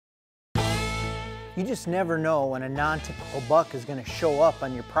You just never know when a non-typical buck is going to show up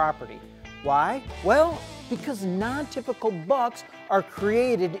on your property. Why? Well, because non-typical bucks are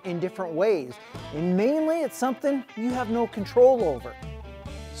created in different ways, and mainly it's something you have no control over.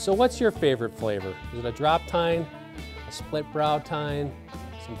 So what's your favorite flavor? Is it a drop tine, a split brow tine,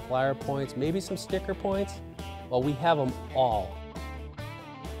 some flyer points, maybe some sticker points? Well, we have them all.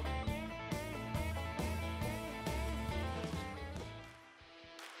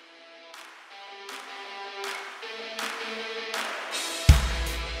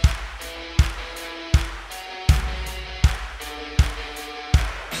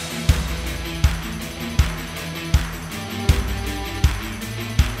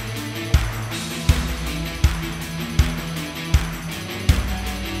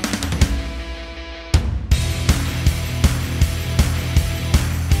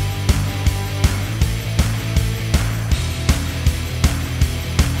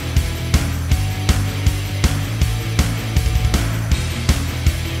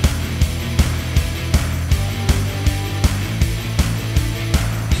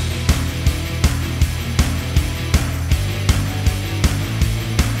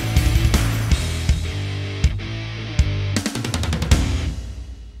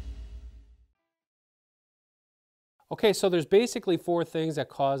 Okay, so there's basically 4 things that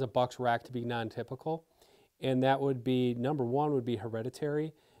cause a buck's rack to be non-typical, and that would be, number 1 would be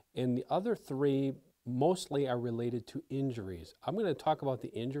hereditary, and the other 3 mostly are related to injuries. I'm going to talk about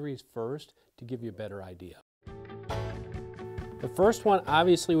the injuries first to give you a better idea. The first one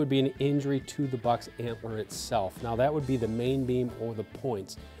obviously would be an injury to the buck's antler itself. Now that would be the main beam or the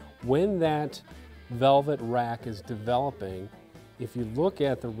points. When that velvet rack is developing, if you look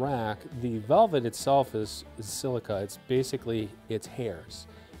at the rack, the velvet itself is silica. It's basically its hairs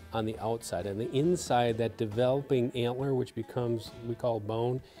on the outside. And the inside, that developing antler, which becomes, we call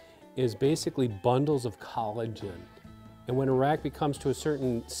bone, is basically bundles of collagen. And when a rack becomes to a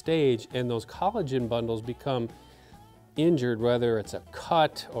certain stage and those collagen bundles become injured, whether it's a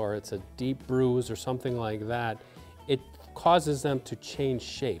cut or it's a deep bruise or something like that, it causes them to change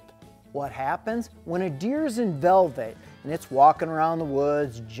shape. What happens when a deer's in velvet and it's walking around the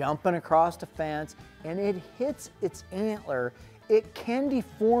woods, jumping across a fence, and it hits its antler, it can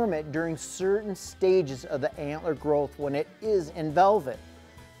deform it during certain stages of the antler growth when it is in velvet.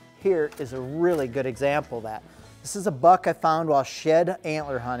 Here is a really good example of that. This is a buck I found while shed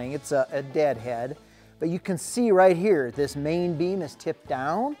antler hunting. It's a deadhead, but you can see right here, this main beam is tipped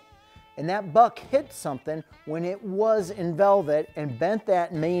down, and that buck hit something when it was in velvet and bent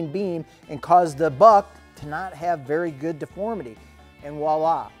that main beam and caused the buck to not have very good deformity. And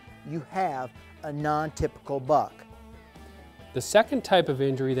voila, you have a non-typical buck. The second type of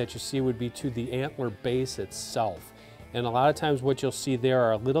injury that you see would be to the antler base itself. And a lot of times what you'll see there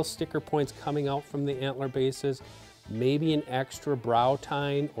are little sticker points coming out from the antler bases, maybe an extra brow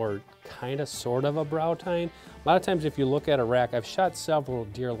tine or kind of sort of a brow tine. A lot of times if you look at a rack, I've shot several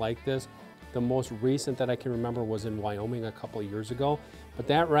deer like this. The most recent that I can remember was in Wyoming a couple of years ago. But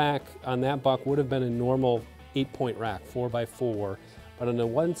that rack on that buck would have been a normal 8-point rack, 4x4. But on the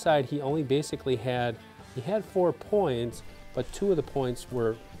one side, he only basically had 4 points, but 2 of the points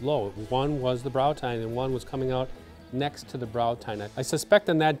were low. One was the brow tine and one was coming out next to the brow tine. I suspect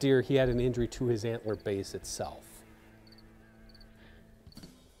on that deer he had an injury to his antler base itself.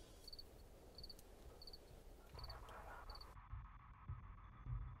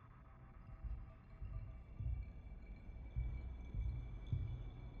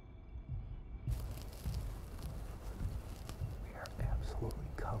 We are absolutely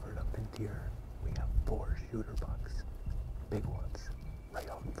covered up in deer. We have 4 shooter bucks, big ones, right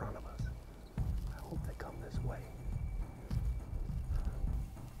out in front of us. I hope they come this way.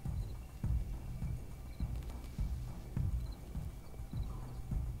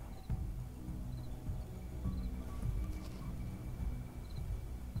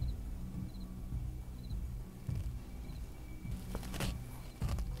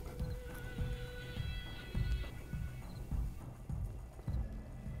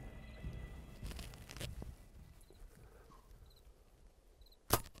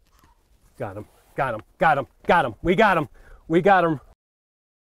 Got him, got him, got him, got him. We got him, we got him.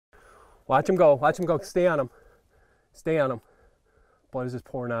 Watch him go, watch him go. Stay on him, stay on him. Blood is just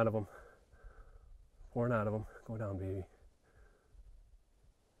pouring out of him. Pouring out of him. Go down, baby.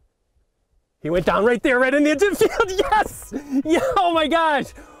 He went down right there, right in the edge of the field. Yes! Yeah, oh my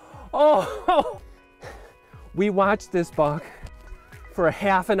gosh. Oh. We watched this buck for a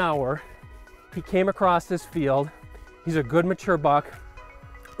half an hour. He came across this field. He's a good mature buck.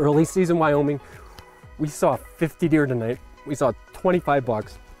 Early season Wyoming. We saw 50 deer tonight. We saw 25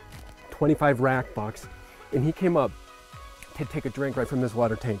 bucks, 25 rack bucks, and he came up to take a drink right from this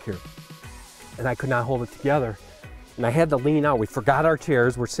water tank here. And I could not hold it together. And I had to lean out. We forgot our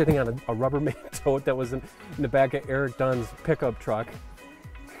chairs. We're sitting on a Rubbermaid tote that was in the back of Eric Dunn's pickup truck.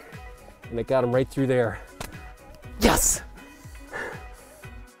 And it got him right through there. Yes!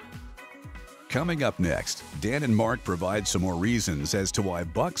 Coming up next, Dan and Mark provide some more reasons as to why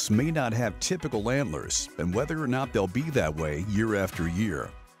bucks may not have typical antlers and whether or not they'll be that way year after year.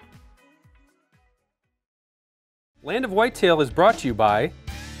 Land of Whitetail is brought to you by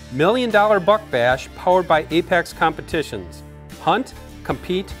 $1 Million Buck Bash powered by Apex Competitions. Hunt,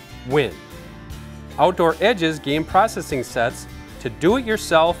 compete, win. Outdoor Edges game processing sets to do it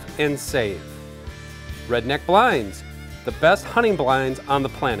yourself and save. Redneck Blinds, the best hunting blinds on the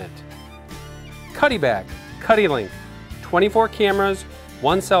planet. Cuddy-Back, Cuddy-Link, 24 cameras,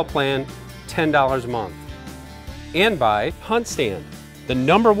 1 cell plan, $10 a month. And by Hunt Stand, the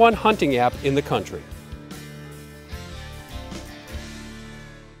 #1 hunting app in the country.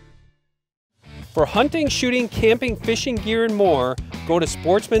 For hunting, shooting, camping, fishing gear, and more, go to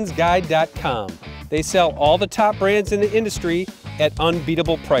sportsmansguide.com. They sell all the top brands in the industry at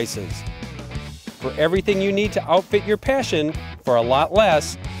unbeatable prices. For everything you need to outfit your passion for a lot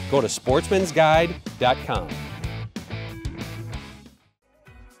less, go to sportsmansguide.com.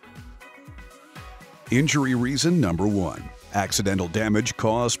 Injury reason number 1, accidental damage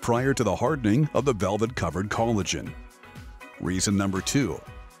caused prior to the hardening of the velvet-covered collagen. Reason number 2,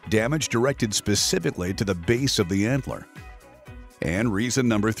 damage directed specifically to the base of the antler. And reason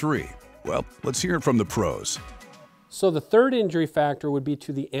number 3, well, let's hear it from the pros. So the third injury factor would be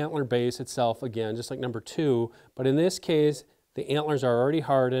to the antler base itself, again, just like number 2, but in this case, the antlers are already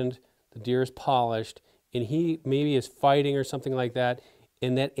hardened, the deer is polished, and he maybe is fighting or something like that,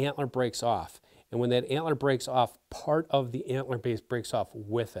 and that antler breaks off. And when that antler breaks off, part of the antler base breaks off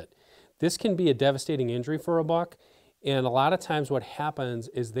with it. This can be a devastating injury for a buck, and a lot of times what happens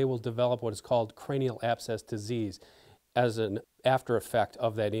is they will develop what is called cranial abscess disease as an after effect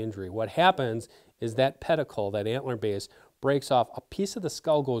of that injury. What happens is that pedicle, that antler base, breaks off, a piece of the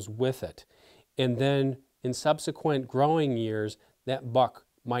skull goes with it, and then in subsequent growing years, that buck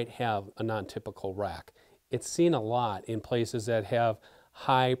might have a non-typical rack. It's seen a lot in places that have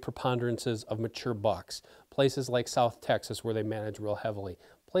high preponderances of mature bucks, places like South Texas where they manage real heavily,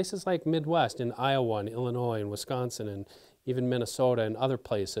 places like Midwest in Iowa and Illinois and Wisconsin and even Minnesota and other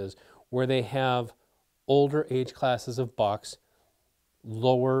places where they have older age classes of bucks,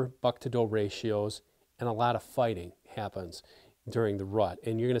 lower buck-to-doe ratios, and a lot of fighting happens during the rut.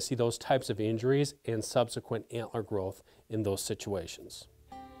 And you're going to see those types of injuries and subsequent antler growth in those situations.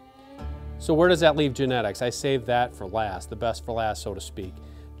 So where does that leave genetics? I saved that for last, the best for last, so to speak.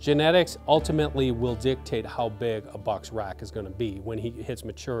 Genetics ultimately will dictate how big a buck's rack is going to be when he hits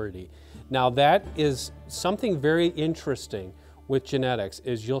maturity. Now that is something very interesting with genetics,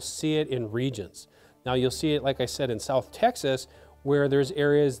 is you'll see it in regions. Now you'll see it, like I said, in South Texas, where there's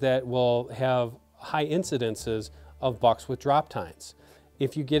areas that will have high incidences of bucks with drop tines.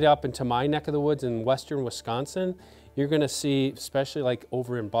 If you get up into my neck of the woods in western Wisconsin, you're going to see, especially like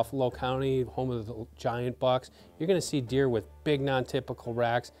over in Buffalo County, home of the giant bucks, you're going to see deer with big non-typical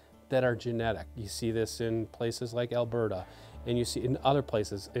racks that are genetic. You see this in places like Alberta, and you see it in other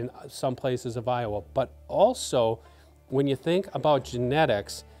places, in some places of Iowa. But also, when you think about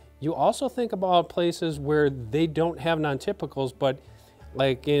genetics, you also think about places where they don't have non-typicals, but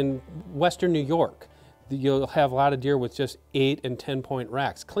like in western New York, you'll have a lot of deer with just 8 and 10 point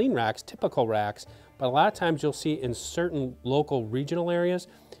racks, clean racks, typical racks, but a lot of times you'll see in certain local regional areas,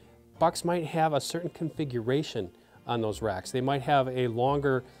 bucks might have a certain configuration on those racks. They might have a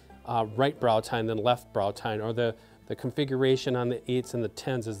longer right brow tine than left brow tine, or the configuration on the 8s and the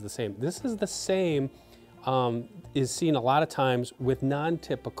 10s is the same. This is the same, is seen a lot of times with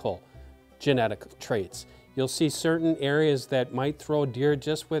non-typical genetic traits. You'll see certain areas that might throw deer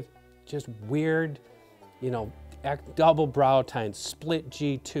just with weird, double brow tines, split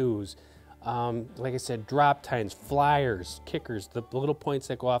G2s, like I said, drop tines, flyers, kickers, the little points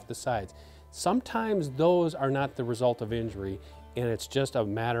that go off the sides. Sometimes those are not the result of injury, and it's just a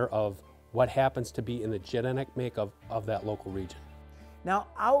matter of what happens to be in the genetic makeup of that local region. Now,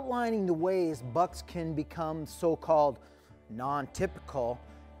 outlining the ways bucks can become so-called non-typical,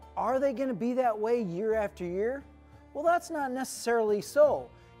 are they going to be that way year after year? Well, that's not necessarily so.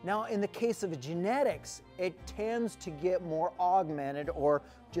 Now, in the case of genetics, it tends to get more augmented or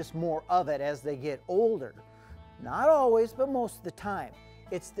just more of it as they get older. Not always, but most of the time.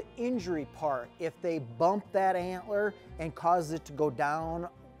 It's the injury part. If they bump that antler and cause it to go down,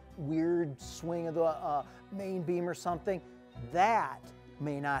 weird swing of the main beam or something, that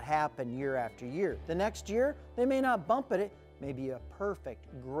may not happen year after year. The next year, they may not bump it. It may be a perfect,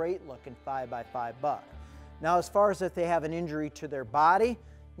 great looking 5x5 buck. Now, as far as if they have an injury to their body,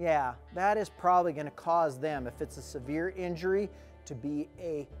 yeah, that is probably going to cause them, if it's a severe injury, to be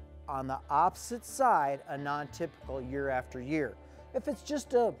on the opposite side, a non-typical year after year. If it's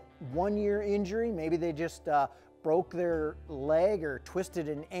just a one-year injury, maybe they just broke their leg or twisted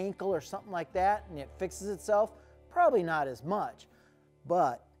an ankle or something like that and it fixes itself, probably not as much.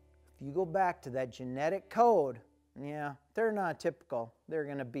 But if you go back to that genetic code, yeah, they're not typical. They're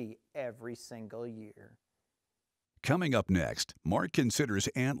going to be every single year. Coming up next, Mark considers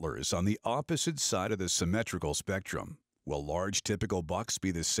antlers on the opposite side of the symmetrical spectrum. Will large typical bucks be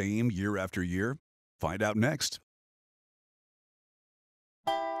the same year after year? Find out next.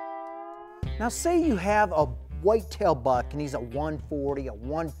 Now say you have a whitetail buck and he's a 140, a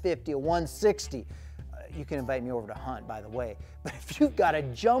 150, a 160. You can invite me over to hunt, by the way. But if you've got a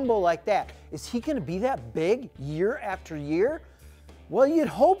jumbo like that, is he going to be that big year after year? Well, you'd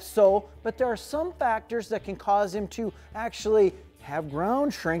hope so, but there are some factors that can cause him to actually have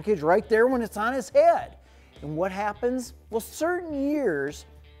ground shrinkage right there when it's on his head. And what happens? Well, certain years,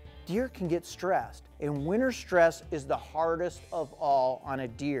 deer can get stressed, and winter stress is the hardest of all on a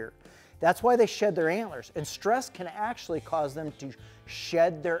deer. That's why they shed their antlers, and stress can actually cause them to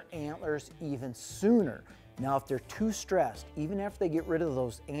shed their antlers even sooner. Now, if they're too stressed, even after they get rid of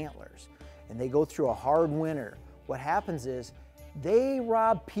those antlers and they go through a hard winter, what happens is they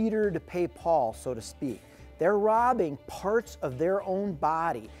rob Peter to pay Paul, so to speak. They're robbing parts of their own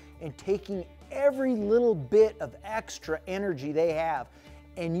body and taking every little bit of extra energy they have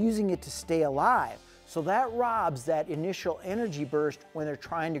and using it to stay alive. So that robs that initial energy burst when they're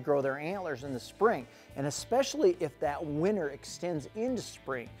trying to grow their antlers in the spring, and especially if that winter extends into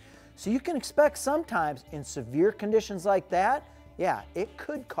spring. So you can expect sometimes in severe conditions like that, yeah, it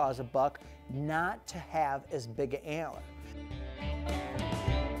could cause a buck not to have as big an antler.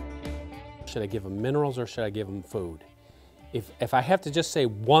 Should I give them minerals or should I give them food? If I have to just say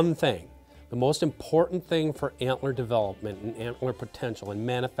one thing, the most important thing for antler development and antler potential and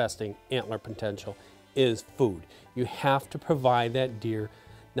manifesting antler potential is food. You have to provide that deer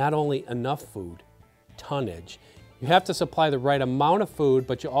not only enough food, tonnage, you have to supply the right amount of food,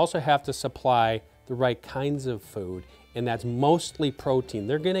 but you also have to supply the right kinds of food, and that's mostly protein.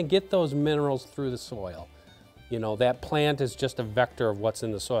 They're going to get those minerals through the soil. You know, that plant is just a vector of what's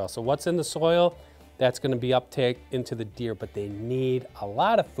in the soil. So what's in the soil, that's going to be uptake into the deer, but they need a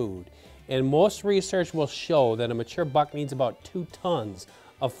lot of food. And most research will show that a mature buck needs about 2 tons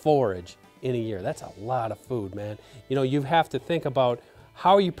of forage in a year. That's a lot of food, man. You know, you have to think about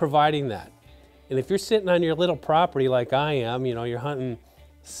how are you providing that? And if you're sitting on your little property like I am, you know, you're hunting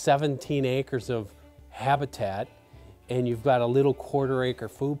 17 acres of habitat and you've got a little 1/4 acre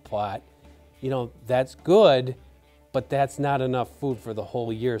food plot, you know, that's good, but that's not enough food for the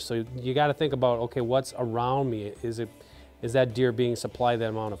whole year. So you got to think about, okay, what's around me? Is that deer being supplied that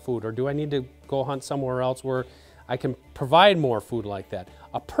amount of food? Or do I need to go hunt somewhere else where I can provide more food like that?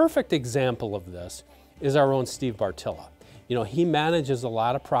 A perfect example of this is our own Steve Bartilla. You know, he manages a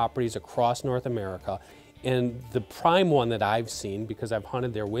lot of properties across North America, and the prime one that I've seen, because I've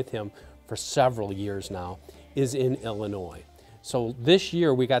hunted there with him for several years now, is in Illinois. So this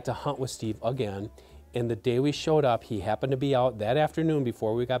year we got to hunt with Steve again, and the day we showed up, he happened to be out that afternoon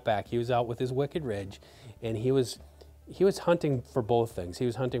before we got back. He was out with his Wicked Ridge, and he was hunting for both things. He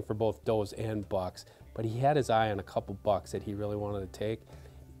was hunting for both does and bucks, but he had his eye on a couple bucks that he really wanted to take.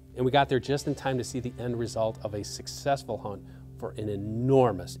 And we got there just in time to see the end result of a successful hunt for an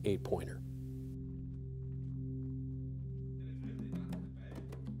enormous 8-pointer.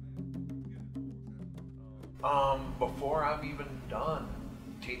 Before I'm even done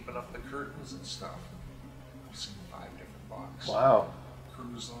taping up the curtains and stuff, I've seen 5 different bucks. Wow.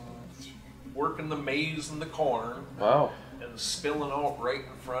 Cruising, working the maze in the corn. Wow. And spilling out right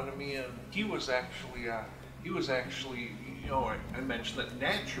in front of me, and he was actually, you know, I mentioned that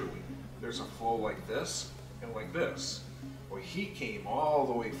naturally there's a flow like this and like this. Well, he came all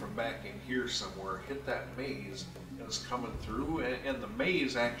the way from back in here somewhere, hit that maze, and is coming through, and the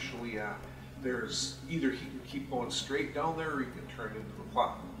maze actually, there's either he can keep going straight down there or he can turn into the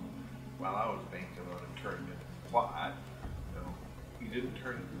plot. Well, I was banking on him turning into the plot. You know, he didn't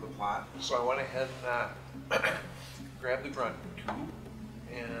turn into the plot, so I went ahead and grabbed the grunt tube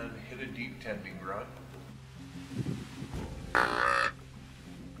and hit a deep tending grunt.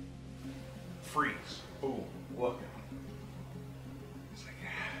 Freeze. Boom. Looking. He's like,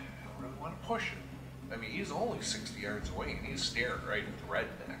 I don't really want to push him. I mean, he's only 60 yards away and he's staring right at the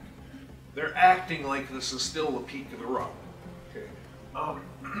redneck. They're acting like this is still the peak of the rut. Okay.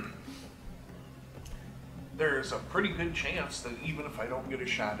 There's a pretty good chance that even if I don't get a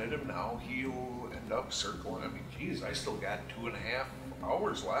shot at him now, he'll end up circling. I mean, geez, I still got 2.5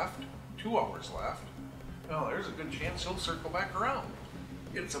 hours left, 2 hours left. Well, there's a good chance he'll circle back around.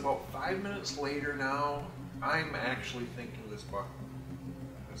 It's about 5 minutes later now. I'm actually thinking this buck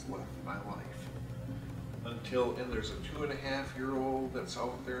has left my life. And there's a 2.5-year-old that's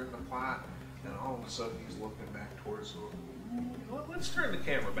out there in the plot, and all of a sudden he's looking back towards the, let's turn the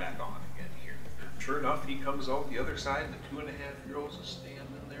camera back on again here. Sure enough, he comes out the other side, and the 2.5-year-old is standing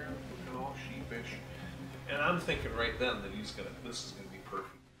there looking all sheepish. And I'm thinking right then that this is gonna be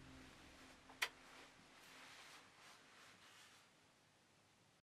perfect.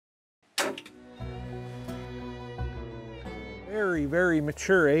 Very, very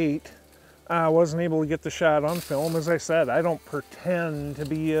mature 8. I wasn't able to get the shot on film. As I said, I don't pretend to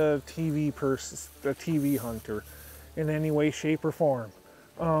be a TV hunter in any way, shape, or form.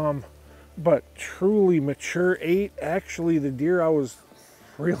 But truly mature 8, actually the deer I was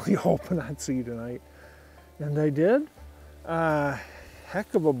really hoping I'd see tonight. And I did.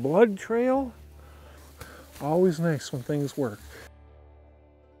 Heck of a blood trail. Always nice when things work.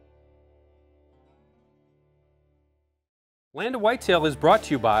 Land of Whitetail is brought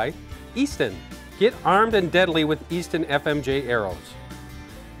to you by Easton. Get armed and deadly with Easton FMJ arrows.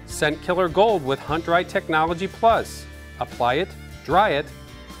 Scent Killer Gold with Hunt Dry Technology Plus. Apply it, dry it,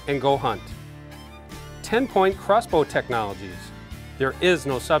 and go hunt. 10-point crossbow technologies. There is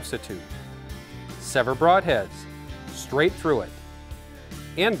no substitute. Sever broadheads. Straight through it.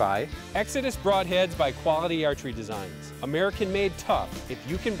 And by Exodus Broadheads by Quality Archery Designs. American made tough. If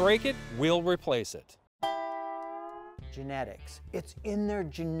you can break it, we'll replace it. Genetics. It's in their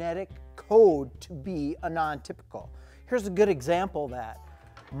genetic code to be a non-typical. Here's a good example of that.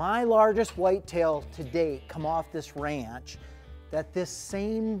 My largest whitetail to date come off this ranch that this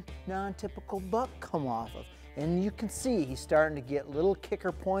same non-typical buck come off of. And you can see he's starting to get little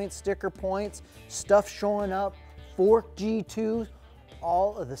kicker points, sticker points, stuff showing up, fork G2s,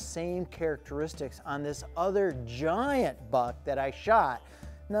 all of the same characteristics on this other giant buck that I shot.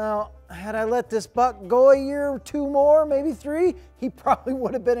 Now, had I let this buck go a year or 2 more, maybe 3, he probably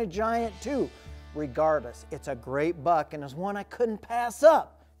would have been a giant too. Regardless, it's a great buck and it's one I couldn't pass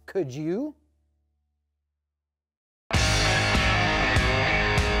up. Could you?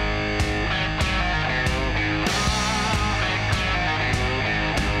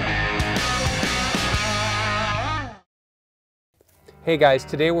 Hey guys,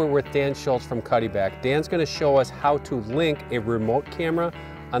 today we're with Dan Schultz from Cuddyback. Dan's going to show us how to link a remote camera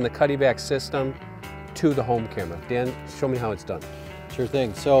on the Cuddyback system to the home camera. Dan, show me how it's done. Sure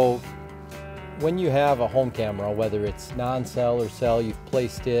thing. So when you have a home camera, whether it's non-cell or cell, you've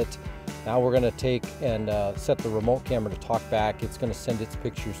placed it. Now we're going to take and set the remote camera to talk back. It's going to send its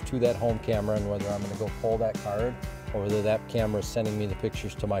pictures to that home camera, and whether I'm going to go pull that card or whether that camera is sending me the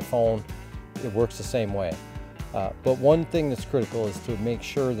pictures to my phone, it works the same way. But one thing that's critical is to make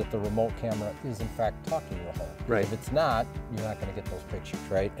sure that the remote camera is in fact talking to the home. Right. If it's not, you're not going to get those pictures,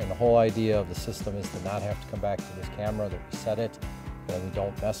 right? And the whole idea of the system is to not have to come back to this camera, that we set it, and we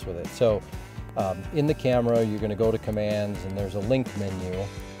don't mess with it. So in the camera, you're going to go to commands, and there's a link menu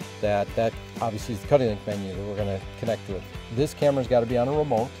that obviously is the Cuddy Link menu that we're going to connect with. This camera's got to be on a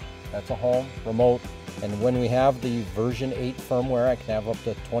remote. That's a home remote. And when we have the version 8 firmware, I can have up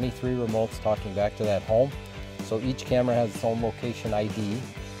to 23 remotes talking back to that home. So each camera has its own location ID,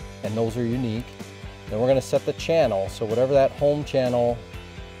 and those are unique. Then we're going to set the channel, so whatever that home channel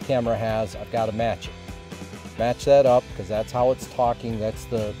camera has, I've got to match it. Match that up, because that's how it's talking. That's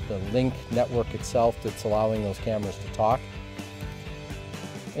the link network itself that's allowing those cameras to talk.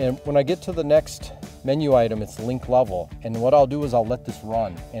 And when I get to the next menu item, it's link level. And what I'll do is I'll let this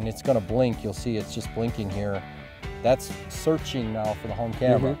run, and it's going to blink. You'll see it's just blinking here. That's searching now for the home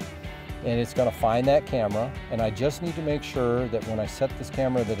camera. And it's going to find that camera, and I just need to make sure that when I set this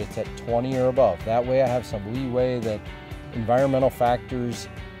camera that it's at 20 or above. That way I have some leeway that environmental factors,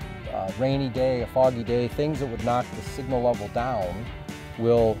 rainy day, a foggy day, things that would knock the signal level down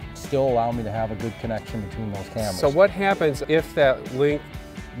will still allow me to have a good connection between those cameras. So what happens if that link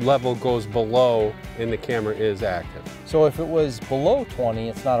level goes below and the camera is active? So if it was below 20,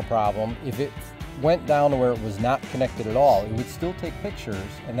 it's not a problem. If it went down to where it was not connected at all, it would still take pictures,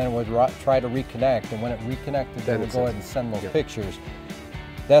 and then it would try to reconnect, and when it reconnected, then it would go ahead and send those pictures.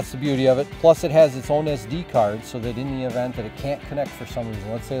 That's the beauty of it. Plus it has its own SD card, so that in the event that it can't connect for some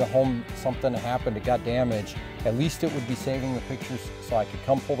reason, let's say the home, something happened, it got damaged, at least it would be saving the pictures so I could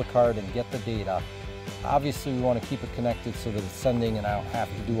come pull the card and get the data. Obviously we want to keep it connected so that it's sending and I don't have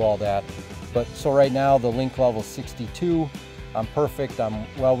to do all that. But so right now the link level is 62. I'm perfect, I'm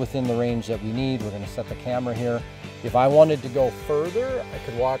well within the range that we need. We're gonna set the camera here. If I wanted to go further, I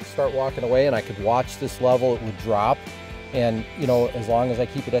could start walking away and I could watch this level, it would drop. And you know, as long as I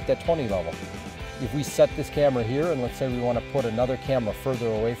keep it at that 20 level. If we set this camera here and let's say we want to put another camera further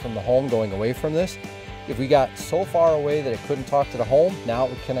away from the home, going away from this, if we got so far away that it couldn't talk to the home, now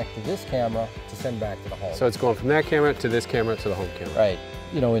it would connect to this camera to send back to the home. So it's going from that camera to this camera to the home camera. Right.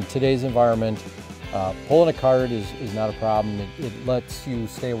 You know, in today's environment, pulling a card is not a problem. It lets you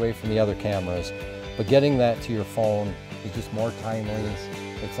stay away from the other cameras, but getting that to your phone is just more timely.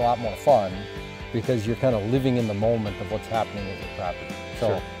 It's a lot more fun because you're kind of living in the moment of what's happening with your property. So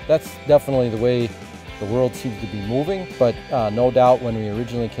Sure. That's definitely the way the world seems to be moving, but no doubt when we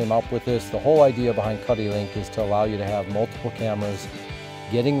originally came up with this, the whole idea behind CuddyLink is to allow you to have multiple cameras,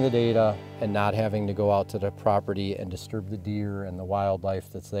 getting the data and not having to go out to the property and disturb the deer and the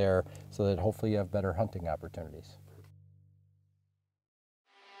wildlife that's there, so that hopefully you have better hunting opportunities.